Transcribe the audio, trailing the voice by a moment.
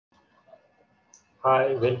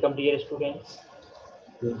Hi, welcome dear students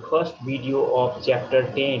to first video of chapter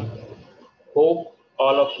 10. Hope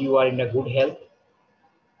all of you are in a good health.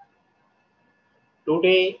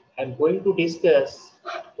 Today I'm going to discuss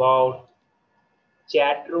about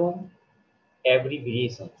chat room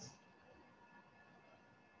abbreviations.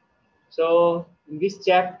 So in this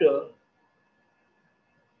chapter,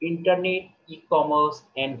 internet, e-commerce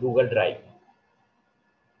and Google Drive.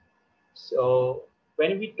 So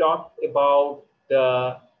when we talk about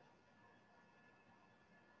the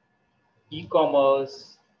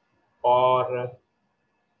e-commerce or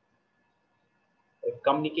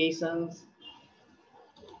communications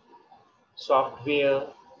software,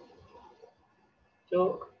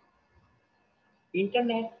 so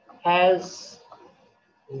internet has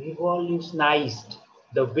revolutionized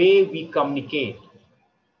the way we communicate,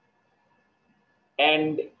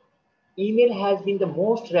 and email has been the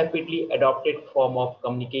most rapidly adopted form of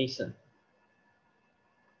communication.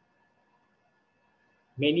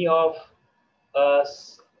 Many of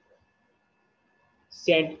us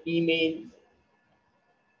send emails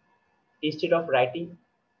instead of writing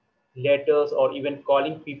letters or even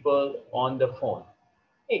calling people on the phone.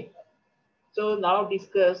 Hey, so now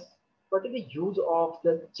discuss what is the use of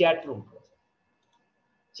the chat room.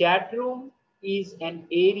 Chat room is an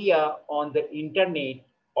area on the internet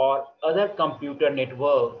or other computer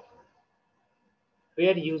network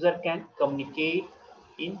where user can communicate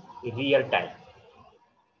in real time.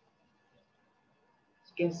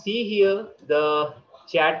 You can see here the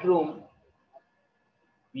chat room.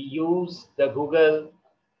 We use the Google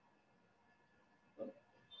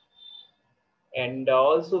and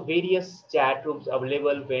also various chat rooms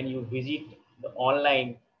available when you visit the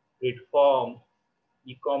online platform,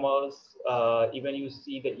 e-commerce, even you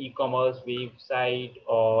see the e-commerce website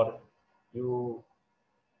or you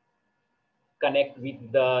connect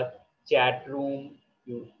with the chat room.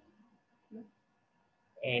 You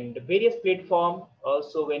and various platform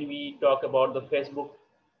also when we talk about the Facebook,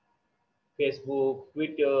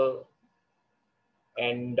 Twitter,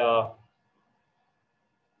 and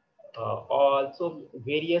also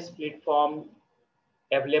various platform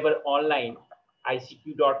available online,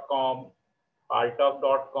 icq.com,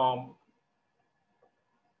 paltalk.com,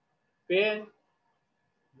 where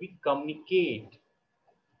we communicate,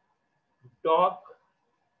 talk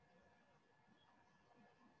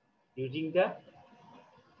using the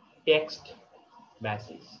text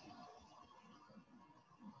message.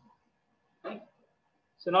 Right?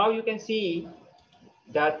 So now you can see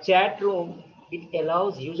the chat room, it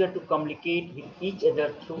allows user to communicate with each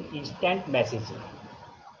other through instant messaging.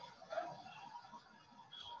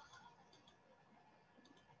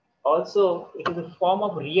 Also, it is a form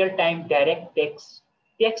of real-time direct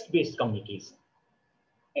text-based communication,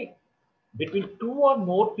 right? Between two or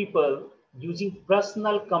more people using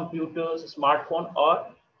personal computers, smartphone, or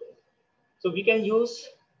so we can use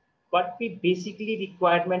what we basically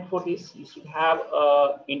requirement for this. You should have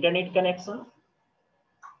a internet connection,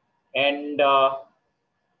 and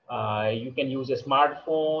you can use a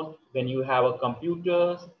smartphone when you have a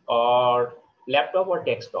computer or laptop or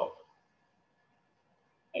desktop.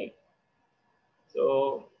 Right?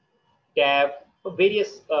 So tab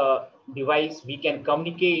various device we can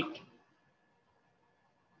communicate,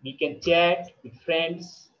 we can chat with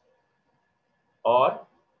friends or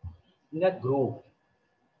in a group.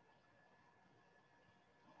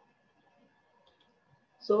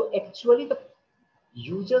 So actually the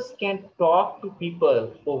users can talk to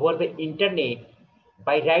people over the internet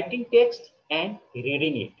by writing text and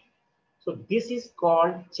reading it. So this is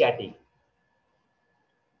called chatting.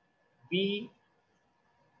 We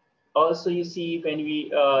also, you see, when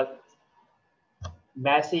we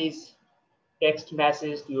message, text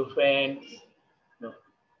message to your friends,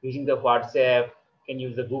 using the WhatsApp, can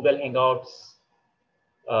use the Google Hangouts.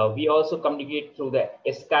 We also communicate through the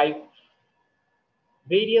Skype,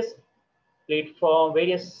 various platform,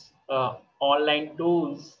 various online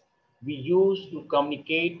tools we use to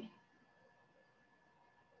communicate,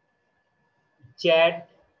 chat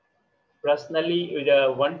personally with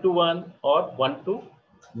a one-to-one or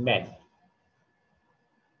one-to-many.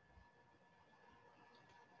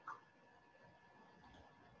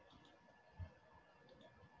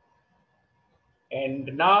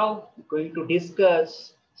 And now we're going to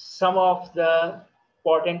discuss some of the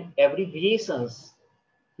important abbreviations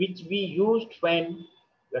which we used when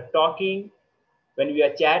we're talking, when we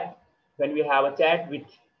are chat, when we have a chat with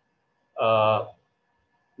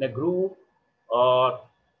in a group or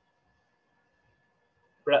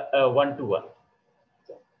one-to-one.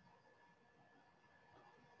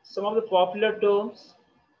 Some of the popular terms,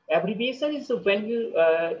 abbreviation is when you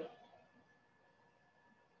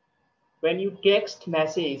when you text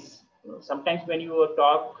message, sometimes when you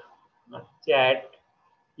talk, chat,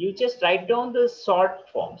 you just write down the short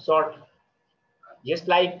form, short, just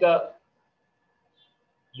like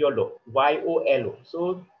YOLO, YOLO.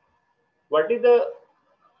 So what is the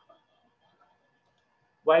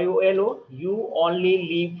YOLO? You only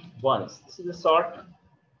live once. This is a short.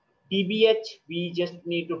 TBH, we just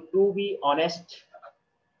need to be honest.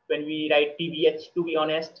 When we write TBH, to be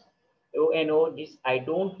honest. ONO, this I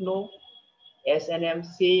don't know. SNM,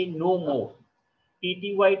 say no more.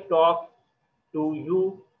 TTY, talk to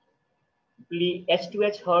you.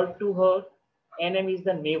 H2H, heard to her. NM is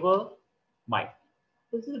the never mind.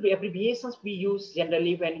 This is the abbreviations we use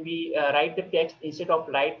generally when we write the text. Instead of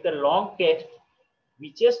write the long text,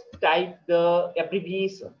 we just type the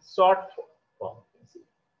abbreviation, short form.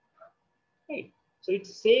 Right. So it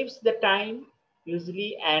saves the time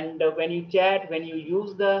usually, and when you chat, when you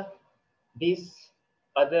use the this,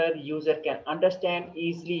 other user can understand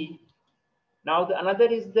easily. Now the another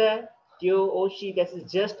is the Oshi, that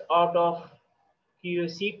is just out of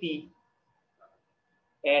curiosity,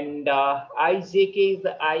 and IJK is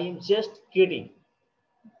the I am just kidding.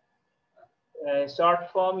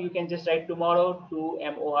 Short form you can just write tomorrow.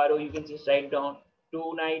 Tomorrow you can just write down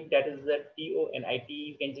tonight. That is the TONIT.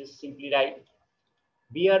 You can just simply write.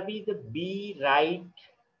 BRB, the be right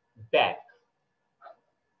back.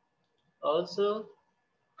 Also,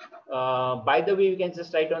 by the way, you can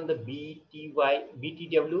just write on the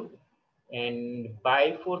BTW, and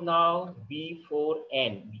by for now, B for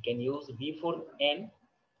N. We can use B for N,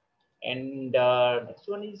 and next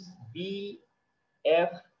one is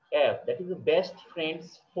BFF. That is the best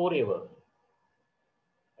friends forever.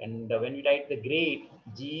 And when we write the grade,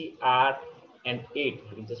 GR and 8,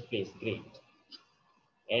 we can just place grade.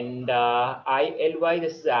 And ILY,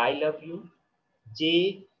 this is I love you.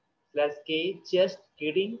 J plus K, just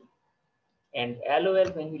kidding. And LOL,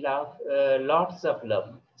 when we laugh, lots of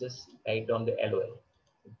love, just write down the LOL.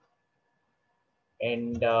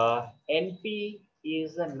 And NP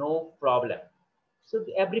is a no problem. So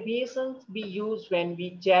the abbreviations we use when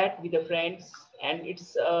we chat with the friends, and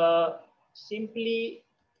it's simply,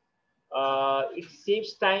 it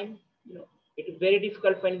saves time. You know, it is very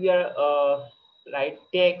difficult when we are write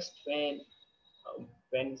text, when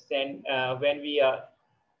we are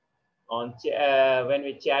on when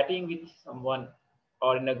we're chatting with someone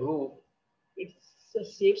or in a group. It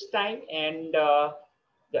saves time, and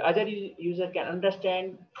the other user can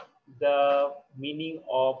understand the meaning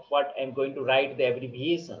of what I'm going to write, the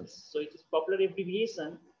abbreviations. So it is popular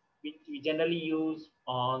abbreviation which we generally use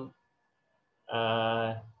on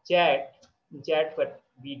uh, chat but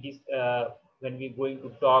when we're going to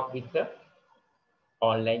talk with the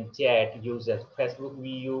online chat users. Facebook we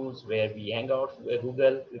use where we hang out,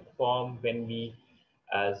 Google form when we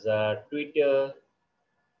as Twitter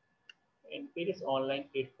and various online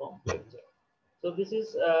platform website. So this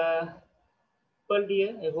is Pearl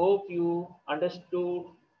dear. I hope you understood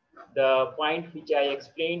the point which I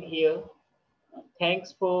explained here.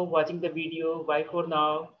 Thanks for watching the video. Bye for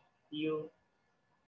now. See you.